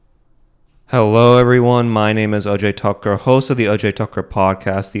Hello, everyone. My name is Ajay Thakkar, host of the Ajay Thakkar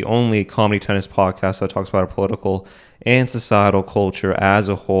podcast, the only comedy tennis podcast that talks about our political and societal culture as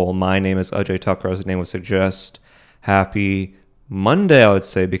a whole. My name is Ajay Thakkar, as the name would suggest. Happy Monday, I would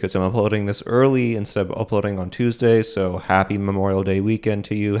say, because I'm uploading this early instead of uploading on Tuesday. So happy Memorial Day weekend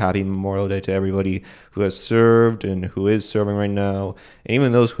to you. Happy Memorial Day to everybody who has served and who is serving right now. And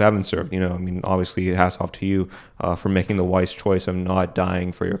even those who haven't served, obviously hats off to you for making the wise choice of not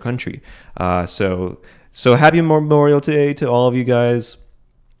dying for your country. So happy Memorial Day to all of you guys.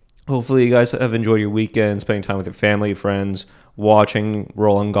 Hopefully you guys have enjoyed your weekend, spending time with your family, friends, watching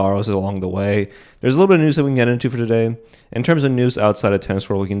Roland Garros along the way. There's a little bit of news that we can get into for today. In terms of news outside of tennis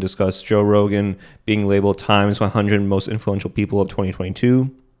world, we can discuss Joe Rogan being labeled Time's 100 most influential people of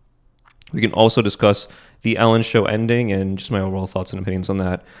 2022. We can also discuss the Ellen show ending and just my overall thoughts and opinions on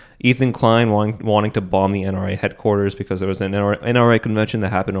that. Ethan Klein wanting to bomb the NRA headquarters because there was an NRA convention that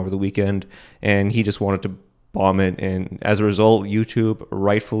happened over the weekend, and he just wanted to bomb it. And as a result, YouTube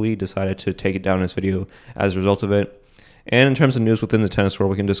rightfully decided to take it down in his video as a result of it. And in terms of news within the tennis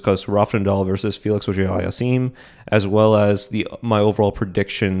world, we can discuss Rafa Nadal versus Felix Auger Aliassime, as well as my overall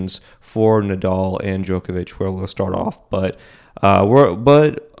predictions for Nadal and Djokovic, where we'll start off. But I'll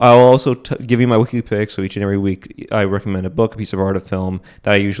also give you my weekly picks. So each and every week, I recommend a book, a piece of art, a film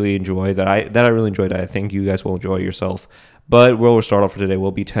that I usually enjoy, that I really enjoy, that I think you guys will enjoy yourself. But where we'll start off for today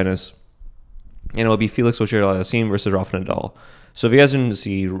will be tennis, and it will be Felix Auger Aliassime versus Rafa Nadal. So if you guys didn't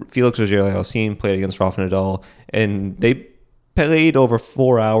see, Felix Auger Aliassime played against Rafa Nadal, and they played over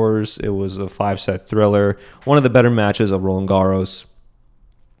 4 hours. It was a 5-set thriller, one of the better matches of Roland Garros.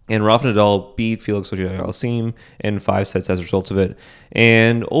 And Rafa Nadal beat Felix Auger Aliassime in 5 sets as a result of it.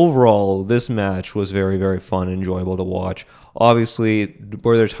 And overall, this match was very, very fun and enjoyable to watch. Obviously,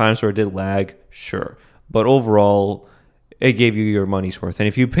 were there times where it did lag? Sure. But overall, it gave you your money's worth. And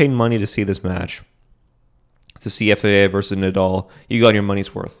if you paid money to see this match, to see FAA versus Nadal, you got your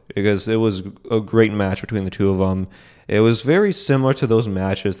money's worth, because it was a great match between the two of them. It was very similar to those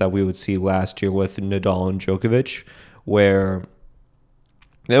matches that we would see last year with Nadal and Djokovic, where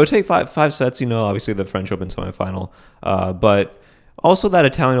they would take five sets, obviously the French Open semifinal, but also that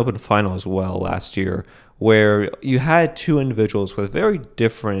Italian Open final as well last year, where you had two individuals with a very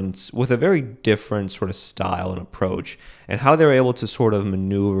different sort of style and approach, and how they were able to sort of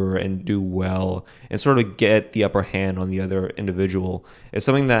maneuver and do well and sort of get the upper hand on the other individual is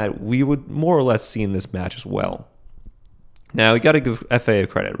something that we would more or less see in this match as well. Now, you got to give FAA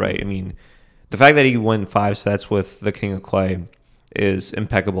credit, right? I mean, the fact that he won 5 sets with the King of Clay is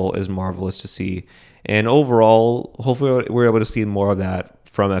impeccable, is marvelous to see. And overall, hopefully we're able to see more of that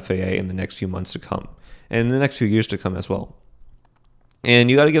from FAA in the next few months to come, and in the next few years to come as well. And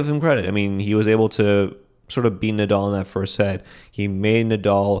you got to give him credit. I mean, he was able to sort of beat Nadal in that first set. He made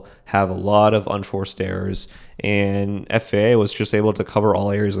Nadal have a lot of unforced errors, and FAA was just able to cover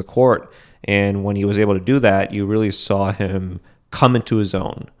all areas of the court. And when he was able to do that, you really saw him come into his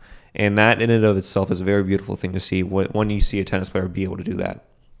own. And that in and of itself is a very beautiful thing to see when you see a tennis player be able to do that.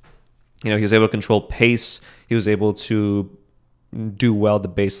 He was able to control pace. He was able to do well the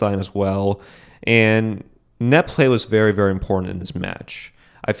baseline as well. And net play was very, very important in this match.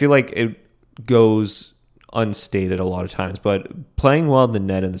 I feel like it goes unstated a lot of times, but playing well in the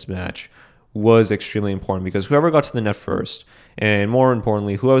net in this match was extremely important, because whoever got to the net first, and more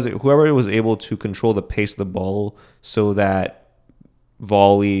importantly, whoever was able to control the pace of the ball so that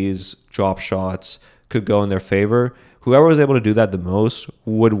volleys, drop shots could go in their favor, whoever was able to do that the most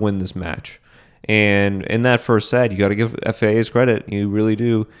would win this match. And in that first set, you got to give FAA's credit. You really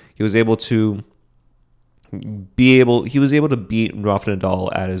do. He was able to beat Rafa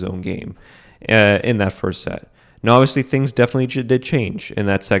Nadal at his own game in that first set. Now, obviously, things definitely did change in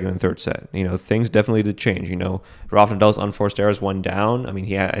that second and third set. Things definitely did change. Rafa Nadal's unforced errors went down. I mean,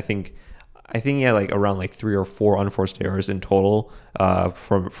 I think he had around 3 or 4 unforced errors in total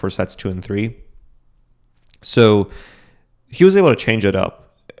for sets 2 and 3. So he was able to change it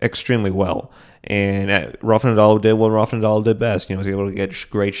up extremely well. And Rafa Nadal did what Rafa Nadal did best. He was able to get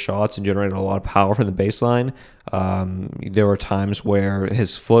great shots and generate a lot of power from the baseline. There were times where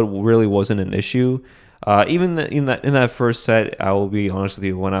his foot really wasn't an issue. Even in that first set, I will be honest with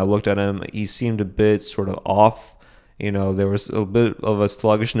you, when I looked at him, he seemed a bit sort of off. There was a bit of a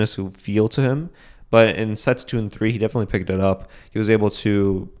sluggishness feel to him. But in sets 2 and 3, he definitely picked it up. He was able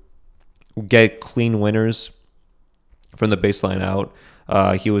to get clean winners from the baseline out.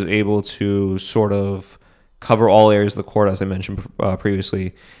 He was able to sort of cover all areas of the court, as I mentioned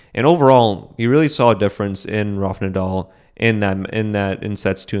previously. And overall, you really saw a difference in Rafa Nadal in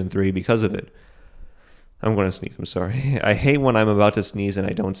sets 2 and 3 because of it. I'm going to sneeze. I'm sorry. I hate when I'm about to sneeze and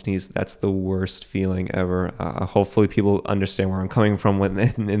I don't sneeze. That's the worst feeling ever. Hopefully people understand where I'm coming from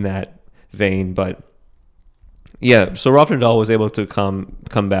in that vein. But yeah, so Rafa Nadal was able to come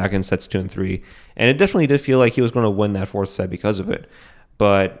back in sets 2 and 3. And it definitely did feel like he was going to win that fourth set because of it.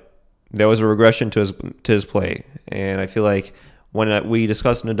 But there was a regression to his play. And I feel like when we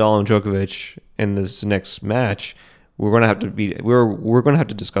discussed Nadal and Djokovic in this next match, we're going to have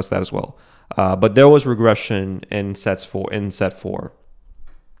to discuss that as well. But there was regression in set 4.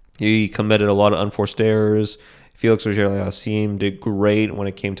 He committed a lot of unforced errors. Felix Auger Aliassime did great when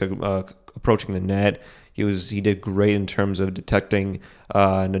it came to approaching the net. He did great in terms of detecting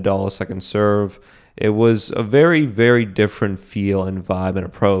Nadal's second serve. It was a very, very different feel and vibe and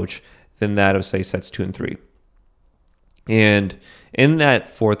approach than that of, say, sets 2 and 3. And in that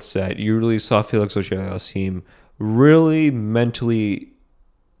fourth set, you really saw Felix Auger Aliassime really mentally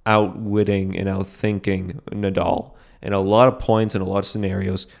outwitting and outthinking Nadal. In a lot of points and a lot of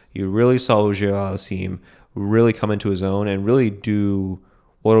scenarios, you really saw Auger Aliassime really come into his own and really do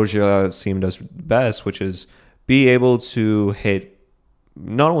what Auger Aliassime does best, which is be able to hit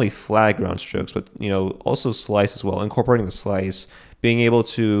not only flat ground strokes, but also slice as well, incorporating the slice, being able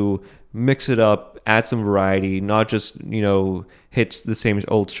to mix it up, add some variety, not just hit the same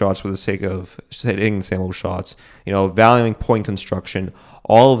old shots for the sake of hitting the same old shots, valuing point construction.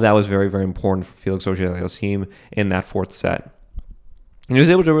 All of that was very, very important for Felix Auger Aliassime in that fourth set. And he was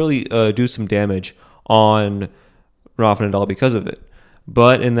able to really do some damage on Rafa Nadal because of it.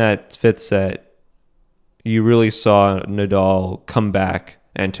 But in that fifth set, you really saw Nadal come back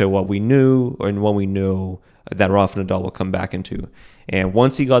into what we knew that Rafa Nadal will come back into. And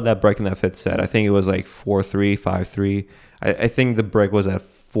once he got that break in that fifth set, I think it was like 4-3, 5-3. I think the break was at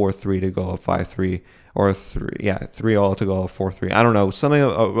 4-3 to go up 5-3, or 3-all to go up 4-3. I don't know, something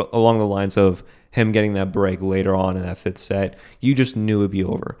along the lines of him getting that break later on in that fifth set. You just knew it'd be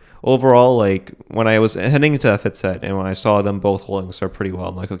over. Overall, like when I was heading into that fifth set and when I saw them both holding the serve pretty well,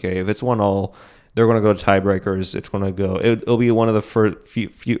 I'm like, okay, if it's 1-all, they're going to go to tiebreakers. It'll be one of the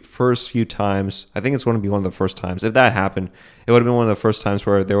first few times. I think it's going to be one of the first times. If that happened, it would have been one of the first times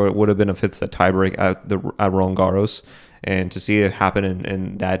where there would have been a fifth set tiebreak at Roland Garros. And to see it happen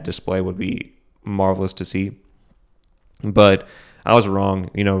in that display would be marvelous to see. But I was wrong.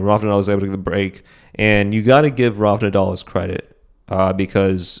 Rafa Nadal was able to get the break. And you got to give Rafa Nadal his credit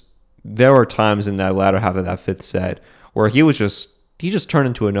because there were times in that latter half of that fifth set where he just turned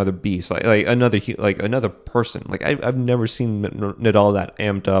into another beast, like another person. Like I've never seen Nadal that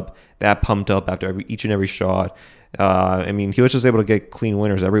amped up, that pumped up after each and every shot. He was just able to get clean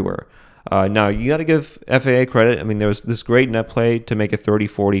winners everywhere. Now you got to give FAA credit. There was this great net play to make a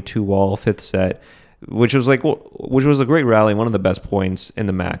 30-40 2-all fifth set, which was a great rally, one of the best points in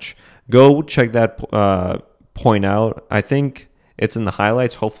the match. Go check that point out. I think it's in the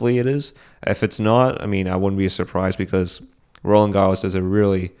highlights. Hopefully it is. If it's not, I wouldn't be surprised because Roland Garros does a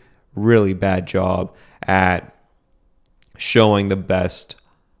really, really bad job at showing the best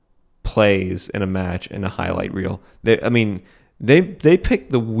plays in a match in a highlight reel. They pick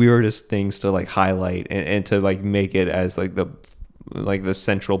the weirdest things to like highlight and to like make it as like the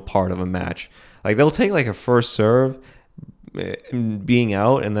central part of a match. Like they'll take like a first serve being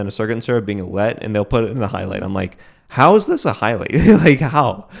out and then a second serve being a let, and they'll put it in the highlight. I'm like, how is this a highlight? Like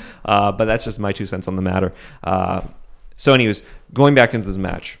how? But that's just my 2 cents on the matter. So anyways, going back into this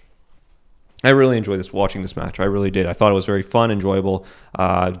match, I really enjoyed watching this match. I really did. I thought it was very fun, enjoyable.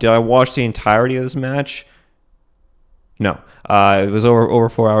 Did I watch the entirety of this match? No. It was over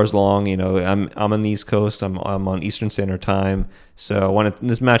 4 hours long. I'm on the East Coast. I'm on Eastern Standard Time. So when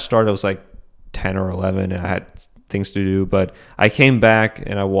this match started, it was like 10 or 11, and I had things to do. But I came back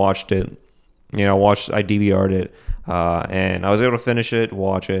and I watched it. I DVR'd it, and I was able to finish it,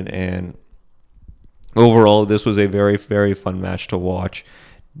 watch it, and overall, this was a very, very fun match to watch.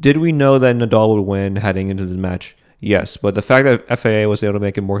 Did we know that Nadal would win heading into this match? Yes, but the fact that FAA was able to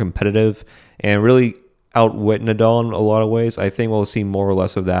make it more competitive and really outwit Nadal in a lot of ways, I think we'll see more or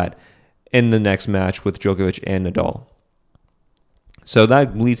less of that in the next match with Djokovic and Nadal. So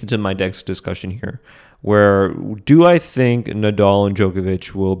that leads into my next discussion here, where do I think Nadal and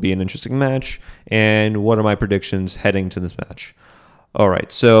Djokovic will be an interesting match, and what are my predictions heading to this match? All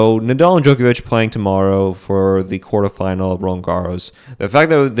right, so Nadal and Djokovic playing tomorrow for the quarterfinal of Roland Garros. The fact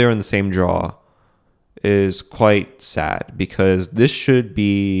that they're in the same draw is quite sad because this should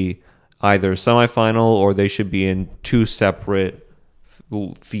be either semifinal or they should be in 2 separate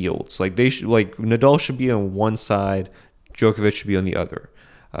fields. Nadal should be on one side, Djokovic should be on the other.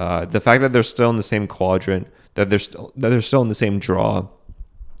 The fact that they're still in the same quadrant, that they're still in the same draw,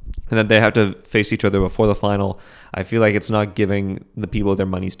 and then they have to face each other before the final. I feel like it's not giving the people their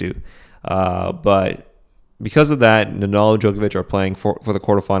money's due. But because of that, Nadal and Djokovic are playing for the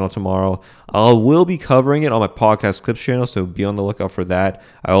quarterfinal tomorrow. I will be covering it on my podcast clips channel, so be on the lookout for that.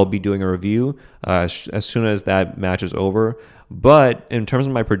 I will be doing a review as soon as that match is over. But in terms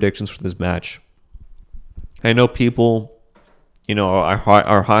of my predictions for this match, I know people, are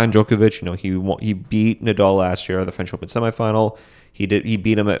high on Djokovic. He beat Nadal last year at the French Open semifinal. He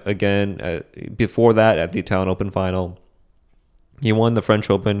beat him again before that at the Italian Open final. He won the French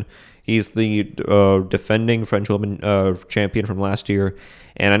Open. He's the defending French Open champion from last year.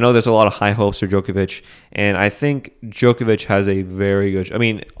 And I know there's a lot of high hopes for Djokovic. And I think Djokovic has a very good... I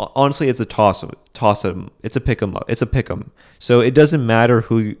mean, honestly, it's a toss-up. It's a pick 'em up. It's a pick 'em. So it doesn't matter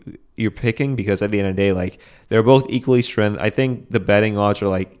who you're picking, because at the end of the day, like, they're both equally strength. I think the betting odds are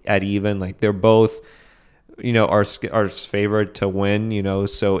like at even. Like, they're both... are favored to win,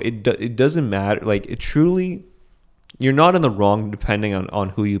 so it doesn't matter. Like, it truly, you're not in the wrong depending on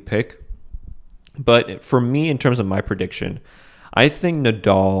who you pick. But for me, in terms of my prediction, I think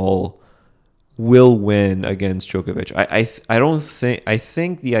Nadal will win against Djokovic. I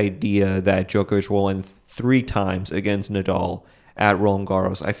think the idea that Djokovic will win 3 times against Nadal at Roland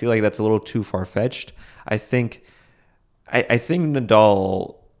Garros, I feel like that's a little too far-fetched. I think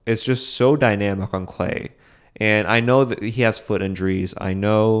Nadal is just so dynamic on clay. And I know that he has foot injuries. I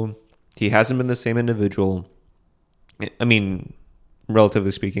know he hasn't been the same individual. I mean,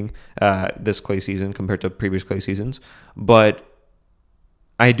 relatively speaking, this clay season compared to previous clay seasons. But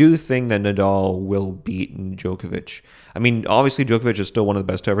I do think that Nadal will beat Djokovic. I mean, obviously, Djokovic is still one of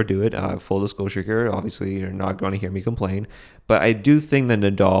the best to ever do it. Full disclosure here. Obviously, you're not going to hear me complain. But I do think that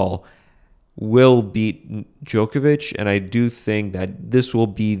Nadal will beat Djokovic. And I do think that this will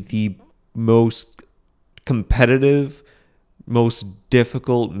be the most competitive, most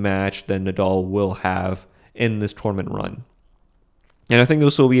difficult match that Nadal will have in this tournament run. And I think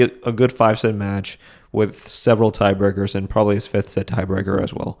this will be a good 5-set match with several tiebreakers and probably his 5th set tiebreaker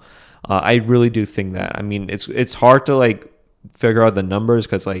as well. I really do think that. I mean, it's hard to figure out the numbers,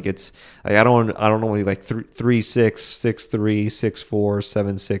 because it's I don't know, like 3-6, 6-3, 6-4,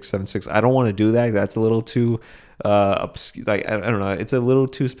 7-6, 7-6. I don't want to do that. That's a little too I don't know. It's a little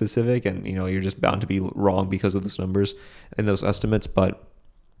too specific, and you're just bound to be wrong because of those numbers and those estimates. But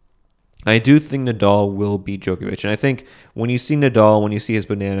I do think Nadal will beat Djokovic. And I think when you see Nadal, when you see his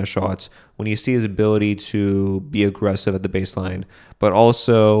banana shots, when you see his ability to be aggressive at the baseline, but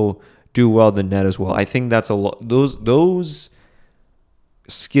also do well at the net as well, I think that's a lot. Those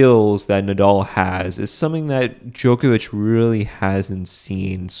skills that Nadal has is something that Djokovic really hasn't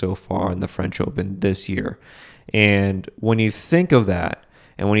seen so far in the French Open this year. And when you think of that,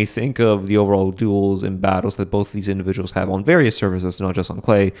 and when you think of the overall duels and battles that both these individuals have on various surfaces, not just on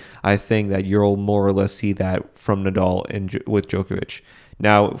clay, I think that you'll more or less see that from Nadal with Djokovic.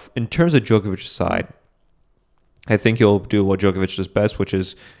 Now, in terms of Djokovic's side, I think he'll do what Djokovic does best, which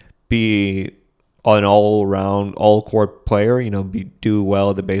is be an all-around, all-court player, do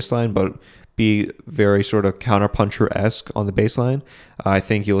well at the baseline, but be very sort of counterpuncher-esque on the baseline. I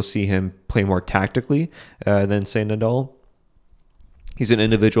think you'll see him play more tactically than, say, Nadal. He's an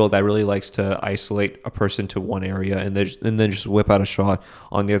individual that really likes to isolate a person to one area and then just whip out a shot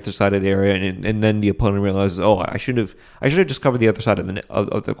on the other side of the area, and then the opponent realizes, oh, I should have just covered the other side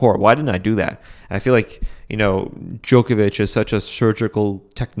of the court. Why didn't I do that? And I feel like Djokovic is such a surgical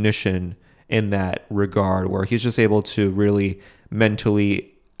technician in that regard, where he's just able to really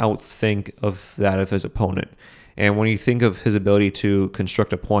mentally outthink of that of his opponent. And when you think of his ability to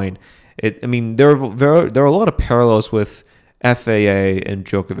construct a point, there are a lot of parallels with FAA and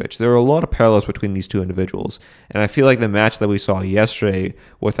Djokovic. There are a lot of parallels between these two individuals. And I feel like the match that we saw yesterday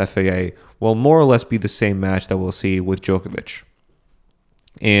with FAA will more or less be the same match that we'll see with Djokovic.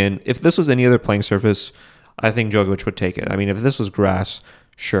 And if this was any other playing surface, I think Djokovic would take it. I mean, if this was grass,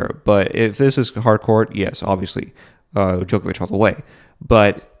 sure. But if this is hard court, yes, obviously, Djokovic all the way.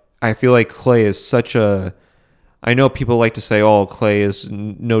 But I feel like clay is such a... I know people like to say, oh, clay is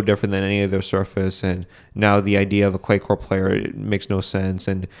no different than any other surface, and now the idea of a clay court player, it makes no sense.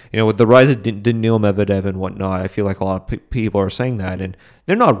 And, with the rise of Daniil Medvedev and whatnot, I feel like a lot of people are saying that, and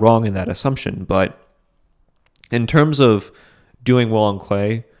they're not wrong in that assumption. But in terms of doing well on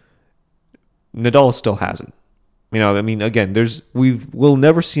clay, Nadal still hasn't. Again, we'll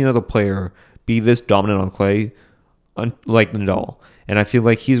never see another player be this dominant on clay like Nadal. And I feel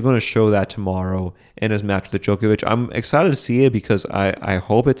like he's going to show that tomorrow in his match with Djokovic. I'm excited to see it because I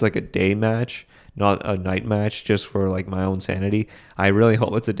hope it's like a day match, not a night match, just for like my own sanity. I really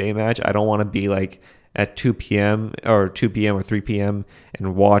hope it's a day match. I don't want to be like at 2 p.m. or 2 p.m. or 3 p.m.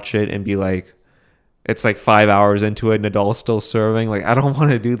 and watch it and be like, it's like 5 hours into it, Nadal's still serving. Like, I don't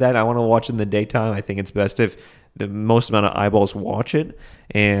want to do that. I want to watch it in the daytime. I think it's best if the most amount of eyeballs watch it.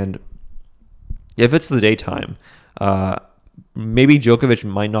 And if it's the daytime, maybe Djokovic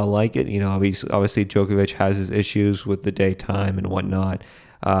might not like it. Obviously Djokovic has his issues with the daytime and whatnot.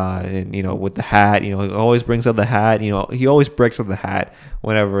 And with the hat, he always brings out the hat. He always breaks out the hat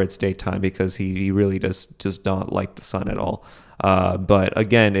whenever it's daytime because he really does not like the sun at all. But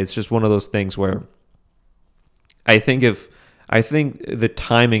again, it's just one of those things where I think the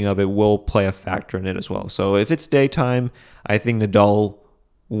timing of it will play a factor in it as well. So if it's daytime, I think Nadal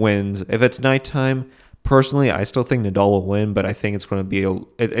wins. If it's nighttime, personally, I still think Nadal will win, but I think it's going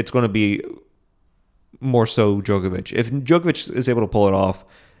to be more so Djokovic. If Djokovic is able to pull it off,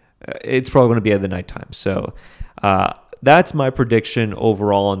 it's probably going to be at the nighttime. So that's my prediction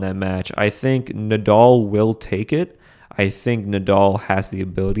overall on that match. I think Nadal will take it. I think Nadal has the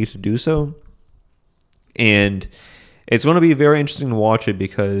ability to do so. And it's going to be very interesting to watch it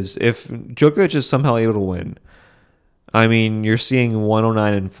because if Djokovic is somehow able to win, I mean, you're seeing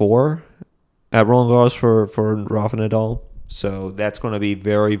 109-4 at Roland Garros for Rafa Nadal. So that's going to be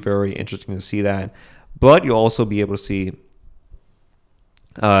very, very interesting to see that. But you'll also be able to see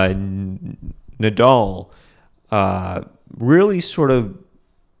Nadal really sort of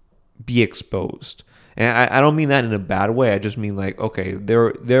be exposed. And I don't mean that in a bad way. I just mean like, okay,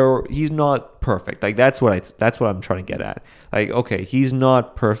 he's not perfect. Like that's what I'm trying to get at. Like, okay, he's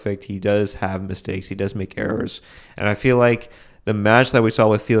not perfect. He does have mistakes. He does make errors. And I feel like the match that we saw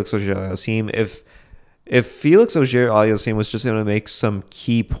with Felix Auger Aliassime, if Felix Auger Aliassime was just going to make some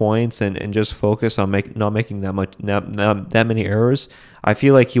key points and just focus on not making that many errors, I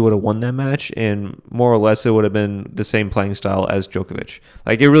feel like he would have won that match, and more or less it would have been the same playing style as Djokovic.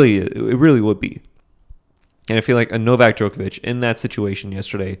 Like it really would be. And I feel like a Novak Djokovic in that situation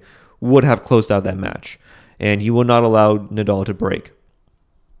yesterday would have closed out that match, and he would not allow Nadal to break.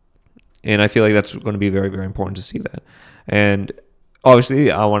 And I feel like that's going to be very, very important to see that. And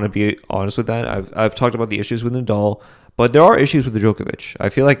obviously, I want to be honest with that. I've talked about the issues with Nadal, but there are issues with Djokovic. I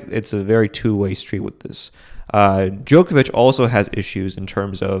feel like it's a very two-way street with this. Djokovic also has issues in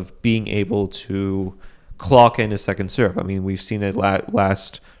terms of being able to clock in his second serve. I mean, we've seen it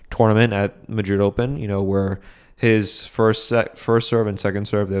last tournament at Madrid Open, where his first serve and second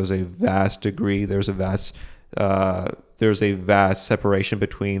serve, there was a vast separation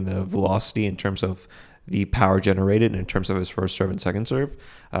between the velocity in terms of the power generated in terms of his first serve and second serve.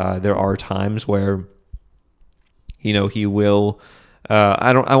 There are times where, he will,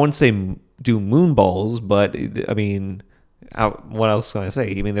 I wouldn't say do moon balls, but I mean, what else can I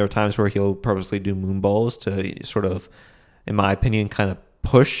say? I mean, there are times where he'll purposely do moon balls to sort of, in my opinion, kind of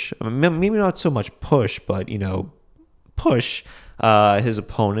push, maybe not so much push, but, push his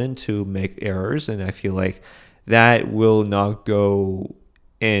opponent to make errors. And I feel like that will not go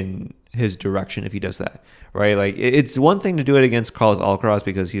in his direction if he does that, right? Like it's one thing to do it against Carlos Alcaraz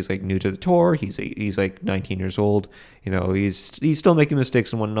because he's like new to the tour. He's like 19 years old. He's still making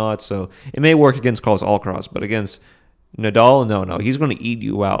mistakes and whatnot. So it may work against Carlos Alcaraz, but against Nadal, no, he's going to eat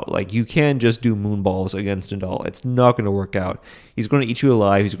you out. Like you can't just do moon balls against Nadal. It's not going to work out. He's going to eat you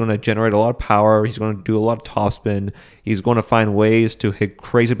alive. He's going to generate a lot of power. He's going to do a lot of topspin. He's going to find ways to hit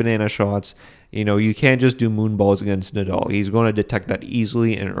crazy banana shots. You can't just do moon balls against Nadal. He's going to detect that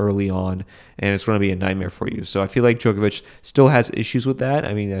easily and early on, and it's going to be a nightmare for you. So I feel like Djokovic still has issues with that.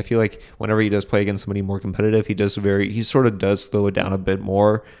 I mean, I feel like whenever he does play against somebody more competitive, he sort of does slow it down a bit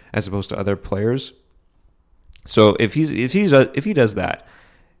more as opposed to other players. So if he does that,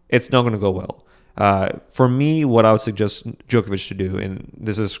 it's not going to go well. For me, what I would suggest Djokovic to do, and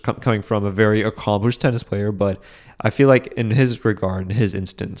this is coming from a very accomplished tennis player, but I feel like in his regard, in his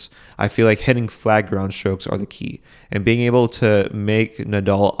instance, I feel like hitting flat ground strokes are the key. And being able to make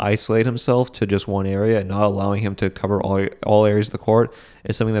Nadal isolate himself to just one area and not allowing him to cover all areas of the court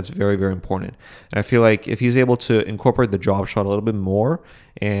is something that's very, very important. And I feel like if he's able to incorporate the drop shot a little bit more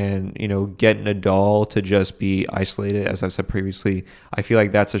and, get Nadal to just be isolated, as I've said previously, I feel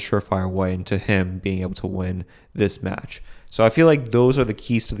like that's a surefire way into him being able to win this match. So I feel like those are the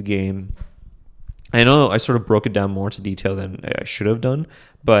keys to the game. I know I sort of broke it down more into detail than I should have done,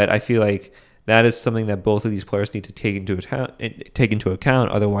 but I feel like that is something that both of these players need to take into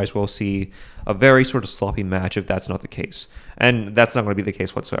account. Otherwise, we'll see a very sort of sloppy match if that's not the case. And that's not going to be the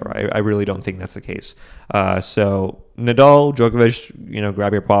case whatsoever. I really don't think that's the case. So Nadal, Djokovic,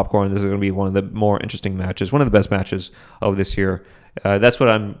 grab your popcorn. This is going to be one of the more interesting matches, one of the best matches of this year That's what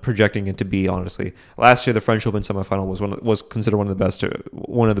I'm projecting it to be. Honestly, last year the French Open semifinal was considered one of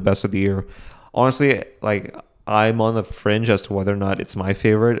the best of the year. Honestly, like I'm on the fringe as to whether or not it's my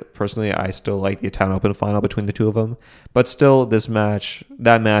favorite. Personally, I still like the Italian Open final between the two of them, but still,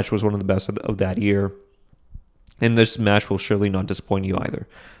 that match was one of the best of that year, and this match will surely not disappoint you either.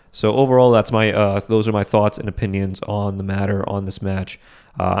 So overall, those are my thoughts and opinions on the matter on this match.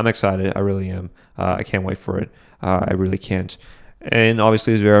 I'm excited. I really am. I can't wait for it. I really can't. And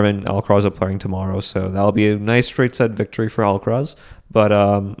obviously, Zverev and Alcaraz are playing tomorrow, so that'll be a nice straight set victory for Alcaraz. But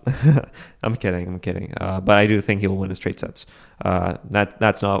I'm kidding. But I do think he'll win the straight sets.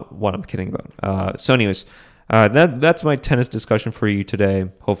 That's not what I'm kidding about. So, anyways, that's my tennis discussion for you today.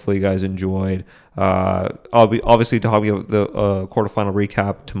 Hopefully, you guys enjoyed. I'll be obviously talking about the quarterfinal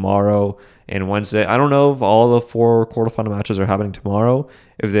recap tomorrow and Wednesday. I don't know if all the 4 quarterfinal matches are happening tomorrow.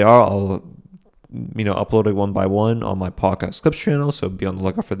 If they are, I'll upload it one by one on my podcast clips channel. So be on the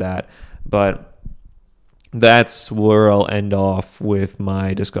lookout for that. But that's where I'll end off with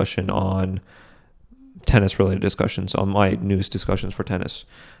my discussion on tennis-related discussions, on my news discussions for tennis.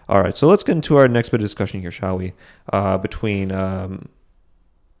 All right, so let's get into our next bit of discussion here, shall we? Between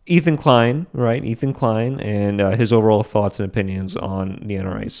Ethan Klein, right? Ethan Klein and his overall thoughts and opinions on the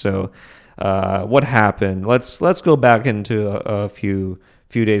NRA. So what happened? Let's go back into a few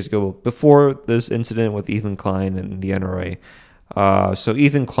days ago before this incident with Ethan Klein and the NRA. So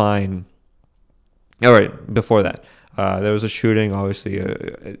Ethan Klein. All right, before that, there was a shooting, obviously.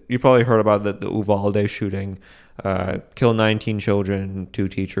 You probably heard about the Uvalde shooting. Killed 19 children, 2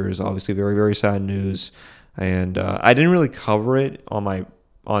 teachers. Obviously, very, very sad news. And I didn't really cover it on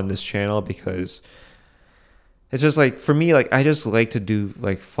this channel because it's just like, for me, like I just like to do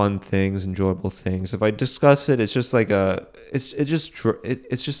like fun things, enjoyable things. If I discuss it, it's just like it's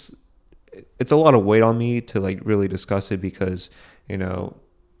a lot of weight on me to like really discuss it because,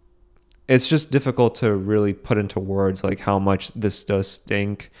 it's just difficult to really put into words like how much this does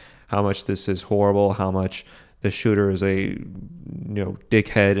stink, how much this is horrible, how much the shooter is a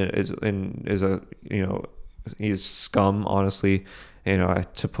dickhead and he's scum, honestly.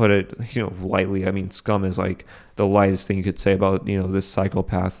 To put it lightly, I mean scum is like the lightest thing you could say about this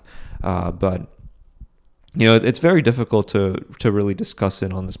psychopath, but it's very difficult to really discuss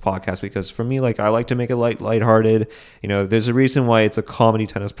it on this podcast because for me, like I like to make it lighthearted. There's a reason why it's a comedy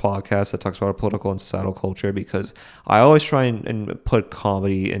tennis podcast that talks about political and societal culture because I always try and put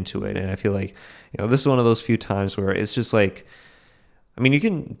comedy into it, and I feel like this is one of those few times where it's just like, I mean, you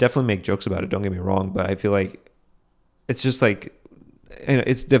can definitely make jokes about it. Don't get me wrong, but I feel like it's just like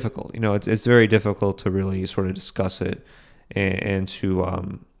it's difficult. It's very difficult to really sort of discuss it and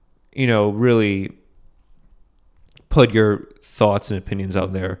to really put your thoughts and opinions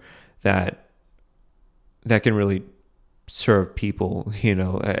out there that can really serve people,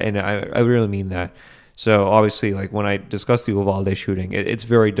 and I really mean that. So obviously, like when I discuss the Uvalde shooting, it's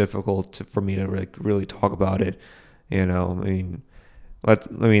very difficult for me to really talk about it. Hopefully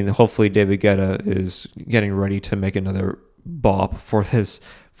David Guetta is getting ready to make another bop for this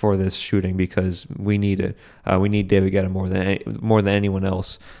shooting because we need it. We need David Guetta more than anyone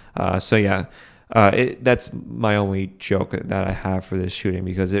else. So yeah. That's my only joke that I have for this shooting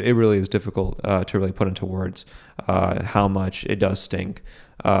because it really is difficult to really put into words how much it does stink.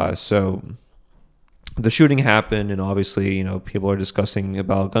 So the shooting happened, and obviously, people are discussing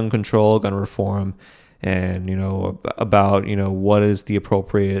about gun control, gun reform, and about what is the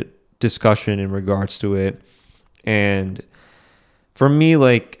appropriate discussion in regards to it. And for me,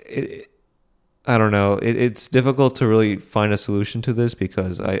 like I don't know, it's difficult to really find a solution to this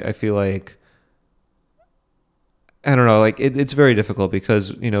because I feel like. I don't know, like it's very difficult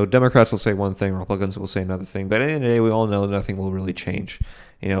because, Democrats will say one thing, Republicans will say another thing, but at the end of the day, we all know nothing will really change.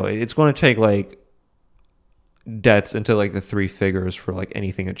 It's going to take like deaths into like the 3 figures for like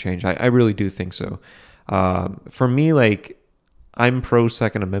anything to change. I really do think so. For me, like I'm pro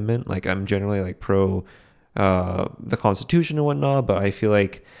Second Amendment, like I'm generally like pro the Constitution and whatnot, but I feel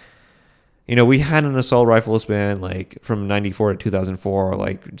like, we had an assault rifles ban like from 94 to 2004,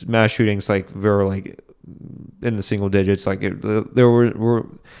 like mass shootings like very like in the single digits. Like there were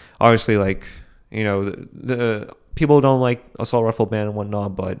obviously like the people don't like assault rifle ban and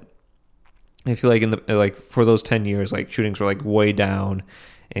whatnot, but I feel like for those 10 years like shootings were like way down,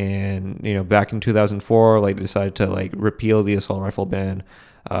 and back in 2004 like they decided to like repeal the assault rifle ban,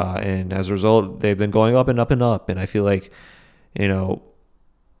 and as a result they've been going up and up and up, and I feel like I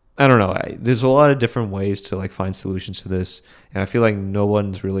don't know, there's a lot of different ways to like find solutions to this, and I feel like no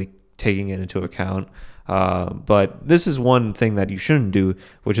one's really taking it into account. But this is one thing that you shouldn't do,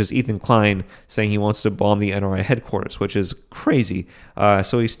 which is Ethan Klein saying he wants to bomb the NRA headquarters, which is crazy.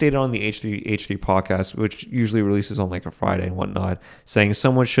 So he stated on the H3 podcast, which usually releases on like a Friday and whatnot, saying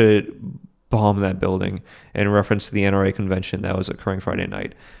someone should bomb that building in reference to the NRA convention that was occurring Friday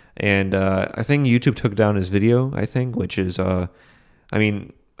night. And I think YouTube took down his video, which is,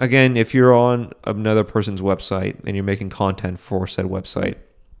 again, if you're on another person's website and you're making content for said website,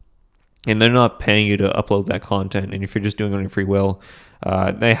 and they're not paying you to upload that content, and if you're just doing it on your free will,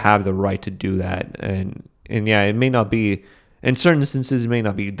 they have the right to do that. And yeah, it may not be, in certain instances, it may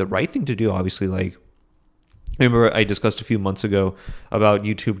not be the right thing to do, obviously. Like, remember I discussed a few months ago about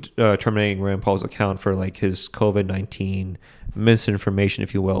YouTube terminating Rand Paul's account for like his COVID-19 misinformation,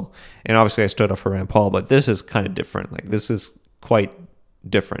 if you will. And obviously I stood up for Rand Paul, but this is kind of different. Like, this is quite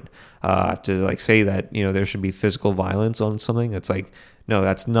different to like say that, there should be physical violence on something. It's like, no,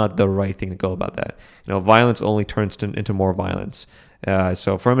 that's not the right thing to go about that. Violence only turns into more violence.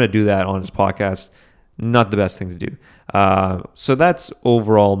 So for him to do that on his podcast, not the best thing to do. So that's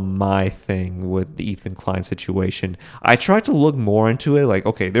overall my thing with the Ethan Klein situation. I tried to look more into it. Like,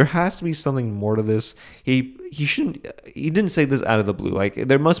 okay, there has to be something more to this. He didn't say this out of the blue. Like,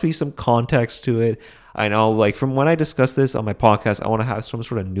 there must be some context to it. I know, like, from when I discuss this on my podcast, I want to have some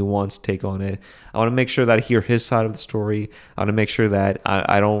sort of nuanced take on it. I want to make sure that I hear his side of the story. I want to make sure that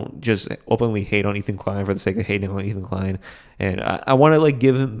I don't just openly hate on Ethan Klein for the sake of hating on Ethan Klein. And I want to, like,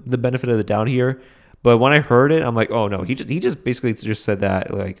 give him the benefit of the doubt here. But when I heard it, I'm like, oh no, he just basically just said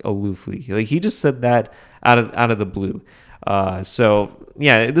that like aloofly. Like, he just said that out of the blue. So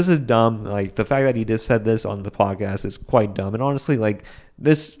yeah, this is dumb. Like, the fact that he just said this on the podcast is quite dumb. And honestly, like,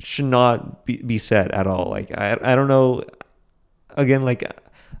 this should not be said at all. Like, I don't know. Again, like,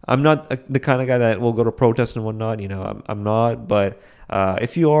 I'm not the kind of guy that will go to protests and whatnot. I'm not. But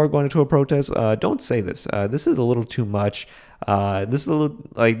if you are going to a protest, don't say this. This is a little too much. This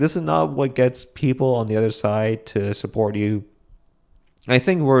is not what gets people on the other side to support you. I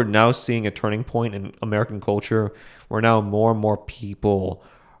think we're now seeing a turning point in American culture where now more and more people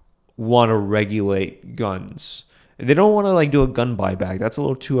want to regulate guns. They don't want to like do a gun buyback. That's a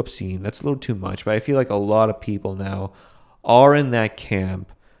little too obscene. That's a little too much. But I feel like a lot of people now are in that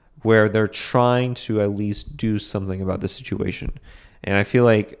camp where they're trying to at least do something about the situation. And I feel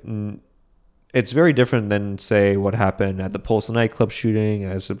like it's very different than, say, what happened at the Pulse nightclub shooting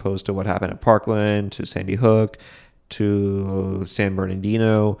as opposed to what happened at Parkland, to Sandy Hook, to San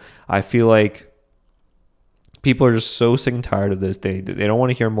Bernardino. I feel like people are just so sick and tired of this. They don't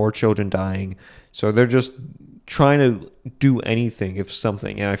want to hear more children dying. So they're just trying to do anything, if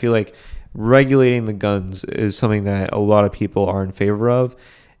something. And I feel like regulating the guns is something that a lot of people are in favor of.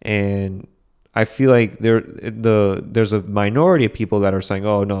 And I feel like there's a minority of people that are saying,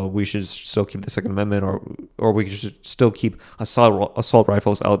 oh no, we should still keep the Second Amendment, or we should still keep assault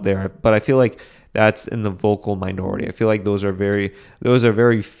rifles out there. But I feel like that's in the vocal minority. I feel like those are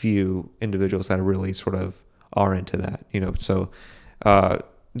very few individuals that really sort of are into that. So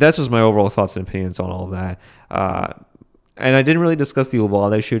that's just my overall thoughts and opinions on all of that. And I didn't really discuss the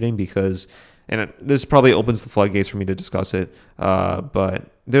Uvalde shooting because, and this probably opens the floodgates for me to discuss it, but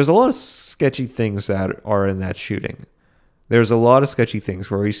there's a lot of sketchy things that are in that shooting. There's a lot of sketchy things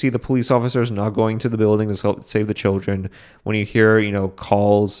where you see the police officers not going to the building to help save the children. When you hear,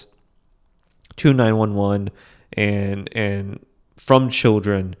 calls to 911 and from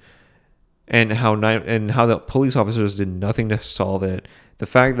children, and how the police officers did nothing to solve it. The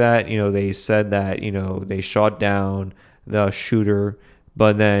fact that they said that they shot down the shooter,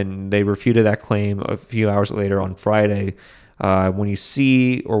 but then they refuted that claim a few hours later on Friday. When you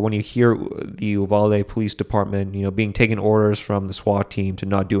see or when you hear the Uvalde Police Department, being taken orders from the SWAT team to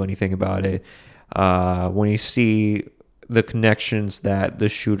not do anything about it, when you see the connections that the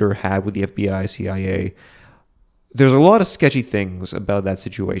shooter had with the FBI, CIA, there's a lot of sketchy things about that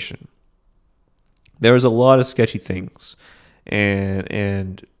situation. There's a lot of sketchy things,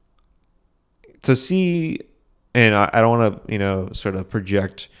 and to see. And I don't want to, sort of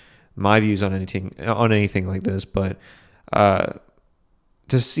project my views on anything like this, but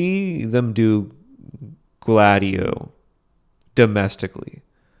to see them do Gladio domestically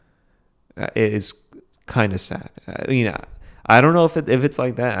is kind of sad. I mean, I don't know if it's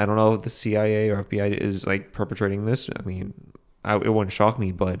like that. I don't know if the CIA or FBI is like perpetrating this. I mean, it wouldn't shock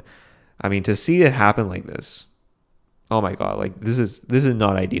me, but I mean, to see it happen like this, oh my God, like this is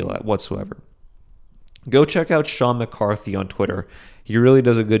not ideal whatsoever. Go check out Sean McCarthy on Twitter. He really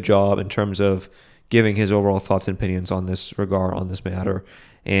does a good job in terms of giving his overall thoughts and opinions on this matter.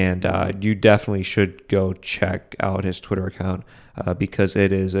 And you definitely should go check out his Twitter account because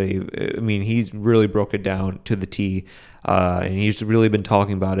it is he's really broke it down to the T, and he's really been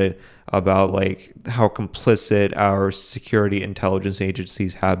talking about like how complicit our security intelligence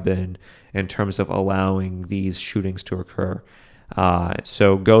agencies have been in terms of allowing these shootings to occur.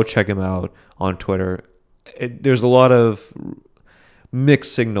 So go check him out on Twitter. There's a lot of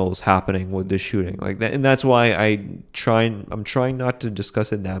mixed signals happening with this shooting like that, and that's why I'm trying not to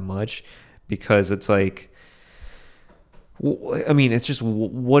discuss it that much, because it's like, I mean, it's just,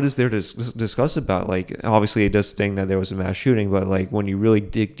 what is there to discuss about? Like, obviously it does sting that there was a mass shooting, but like when you really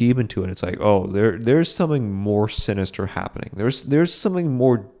dig deep into it, it's like, oh, there's something more sinister happening. There's something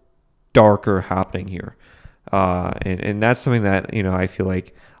more darker happening here, and that's something that, you know, I feel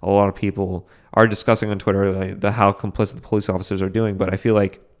like a lot of people are discussing on Twitter, like how complicit the police officers are doing. But I feel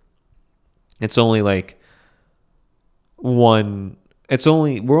like it's only like we're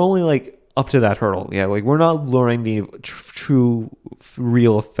only like up to that hurdle. Yeah, like we're not learning the true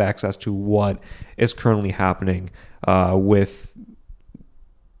real effects as to what is currently happening with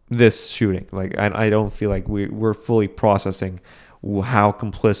this shooting. Like I don't feel like we're fully processing how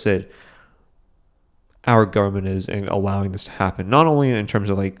complicit our government is in allowing this to happen, not only in terms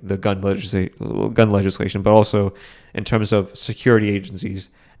of like the gun legislation, but also in terms of security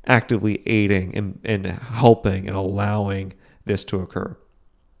agencies actively aiding and helping and allowing this to occur.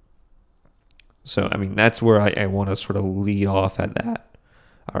 So, I mean, that's where I want to sort of lead off at that.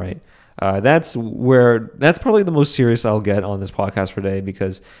 All right. That's probably the most serious I'll get on this podcast for today,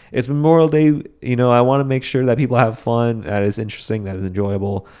 because it's Memorial Day. You know, I want to make sure that people have fun, that is interesting, that is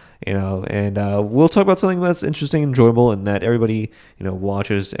enjoyable, you know, and we'll talk about something that's interesting, enjoyable, and that everybody, you know,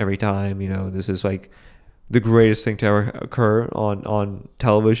 watches every time. You know, this is like the greatest thing to ever occur on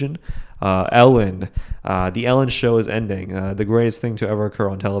television. Ellen, the Ellen show is ending. The greatest thing to ever occur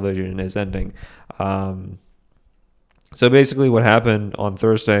on television is ending. So basically what happened on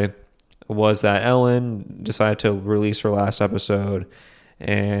Thursday was that Ellen decided to release her last episode,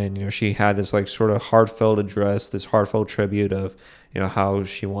 and, you know, she had this like sort of heartfelt address, this heartfelt tribute of, you know, how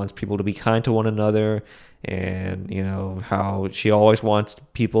she wants people to be kind to one another, and, you know, how she always wants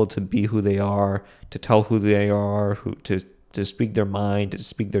people to be who they are, to tell who they are, to speak their mind, to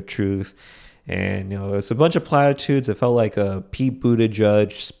speak their truth. And, you know, it's a bunch of platitudes. It felt like a Pete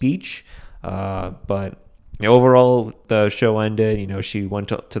Buttigieg speech, but overall, the show ended. You know, she went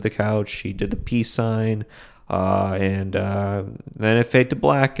to the couch, she did the peace sign, and then it faded to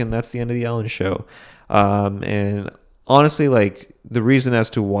black, and that's the end of the Ellen show. And honestly, like, the reason as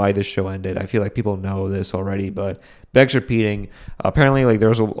to why this show ended, I feel like people know this already, but begs repeating. Apparently, like, there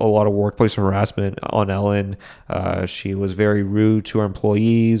was a lot of workplace harassment on Ellen. She was very rude to her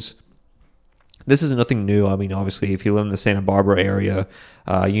employees. This is nothing new. I mean, obviously, if you live in the Santa Barbara area,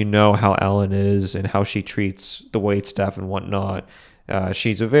 you know how Ellen is and how she treats the wait staff and whatnot.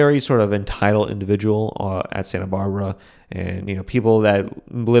 She's a very sort of entitled individual at Santa Barbara. And, you know, people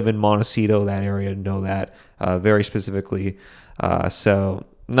that live in Montecito, that area, know that very specifically. So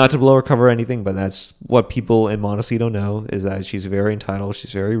not to blow her cover or anything, but that's what people in Montecito know, is that she's very entitled.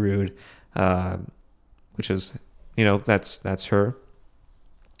 She's very rude, which is, you know, that's her.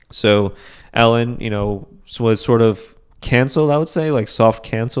 So Ellen, you know, was sort of canceled, I would say, like soft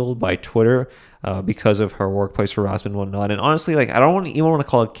canceled by Twitter because of her workplace harassment and whatnot. And honestly, like, I don't even want to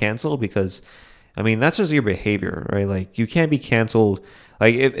call it canceled, because, I mean, that's just your behavior, right? Like, you can't be canceled.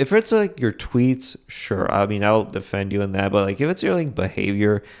 Like, if it's like your tweets, sure, I mean, I'll defend you in that. But like, if it's your like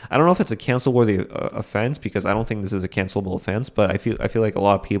behavior, I don't know if it's a cancel-worthy offense, because I don't think this is a cancelable offense. But I feel like a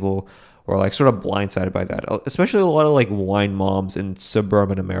lot of people were like sort of blindsided by that, especially a lot of like wine moms in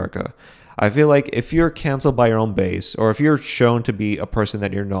suburban America. I feel like if you're canceled by your own base, or if you're shown to be a person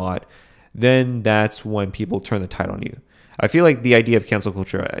that you're not, then that's when people turn the tide on you. I feel like the idea of cancel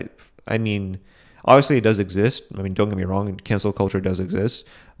culture, I mean, obviously it does exist. I mean, don't get me wrong, cancel culture does exist,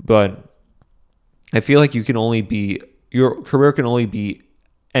 but I feel like your career can only be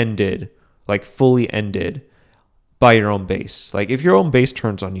ended, like fully ended, by your own base. Like, if your own base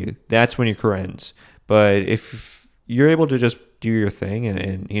turns on you, that's when your career ends. But if you're able to just do your thing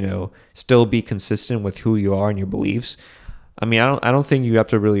and you know, still be consistent with who you are and your beliefs, I mean, I don't think you have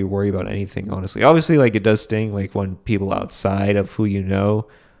to really worry about anything, honestly. Obviously, like, it does sting, like, when people outside of who you know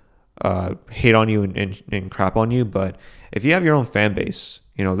hate on you and crap on you. But if you have your own fan base,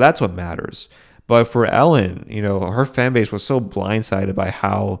 you know, that's what matters. But for Ellen, you know, her fan base was so blindsided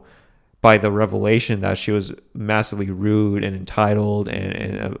by the revelation that she was massively rude and entitled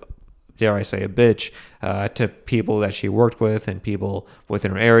and dare I say, a bitch to people that she worked with and people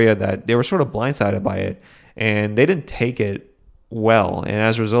within her area, that they were sort of blindsided by it, and they didn't take it well. And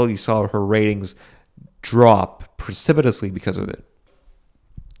as a result, you saw her ratings drop precipitously because of it.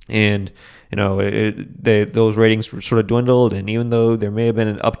 And those ratings were sort of dwindled, and even though there may have been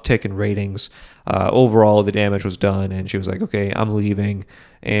an uptick in ratings, overall the damage was done, and she was like, okay, I'm leaving.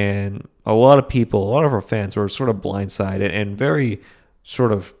 And a lot of her fans were sort of blindsided and very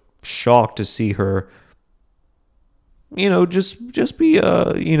sort of shocked to see her, just be,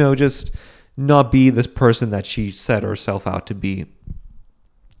 just not be this person that she set herself out to be.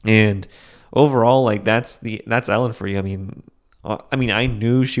 And overall, like, that's Ellen for you. I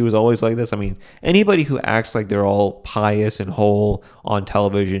knew she was always like this. Anybody who acts like they're all pious and whole on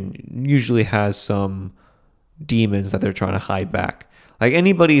television usually has some demons that they're trying to hide back. Like,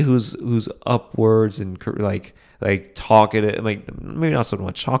 anybody who's upwards and like talkative, like maybe not so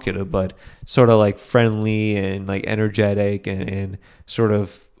much talkative, but sort of like friendly and like energetic and sort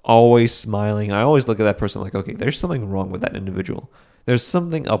of always smiling. I always look at that person like, okay, there's something wrong with that individual. There's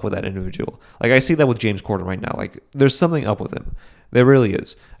something up with that individual. Like, I see that with James Corden right now. Like, there's something up with him. There really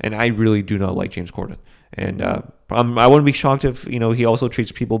is. And I really do not like James Corden. And I wouldn't be shocked if, he also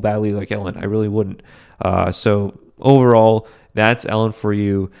treats people badly like Ellen. I really wouldn't. So overall, that's Ellen for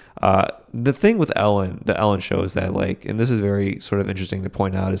you. The thing with Ellen, the Ellen show, is that, like, and this is very sort of interesting to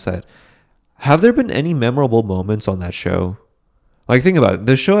point out, is that have there been any memorable moments on that show? Like, think about it.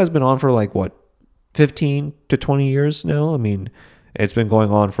 The show has been on for, like, what, 15 to 20 years now? It's been going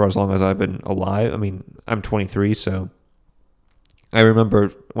on for as long as I've been alive. I'm 23, so I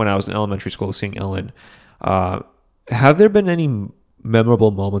remember when I was in elementary school seeing Ellen. Have there been any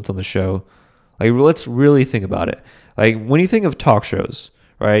memorable moments on the show? Like, let's really think about it. Like, when you think of talk shows,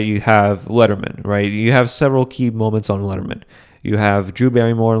 right, you have Letterman, right? You have several key moments on Letterman. You have Drew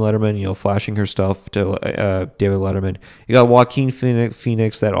Barrymore on Letterman, flashing her stuff to David Letterman. You got Joaquin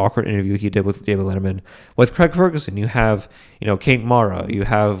Phoenix, that awkward interview he did with David Letterman. With Craig Ferguson, you have, Kate Mara. You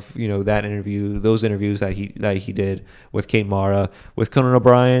have, that interview, those interviews that he did with Kate Mara. With Conan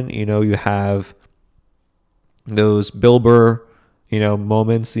O'Brien, you have those Bill Burr,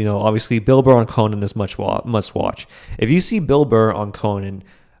 moments. Obviously Bill Burr on Conan is must watch. If you see Bill Burr on Conan,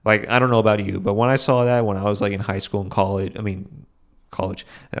 like, I don't know about you, but when I saw that when I was like in high school and college,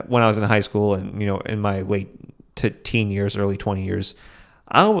 when I was in high school and, in my late teen years, early 20 years,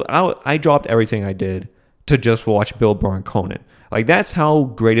 I dropped everything I did to just watch Bill Burr and Conan. Like, that's how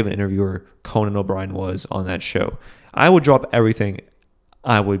great of an interviewer Conan O'Brien was on that show. I would drop everything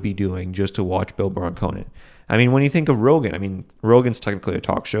I would be doing just to watch Bill Burr and Conan. When you think of Rogan, Rogan's technically a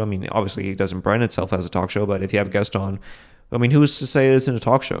talk show. Obviously he doesn't brand itself as a talk show, but if you have a guest on, who's to say it isn't a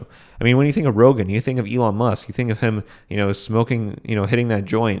talk show? When you think of Rogan, you think of Elon Musk, you think of him, smoking, hitting that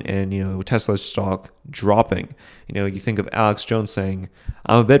joint and, Tesla's stock dropping. You think of Alex Jones saying,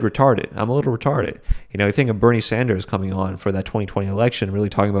 I'm a bit retarded. I'm a little retarded. You think of Bernie Sanders coming on for that 2020 election, really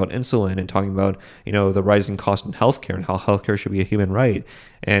talking about insulin and talking about, the rising cost in healthcare and how healthcare should be a human right.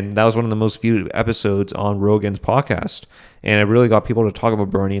 And that was one of the most viewed episodes on Rogan's podcast. And it really got people to talk about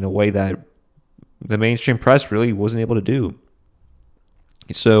Bernie in a way that the mainstream press really wasn't able to do.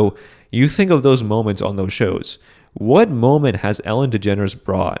 So you think of those moments on those shows. What moment has Ellen DeGeneres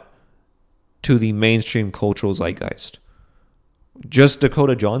brought to the mainstream cultural zeitgeist? Just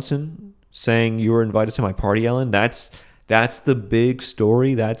Dakota Johnson saying, you were invited to my party, Ellen? That's the big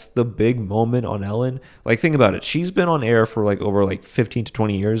story. That's the big moment on Ellen. Like, think about it. She's been on air for over 15 to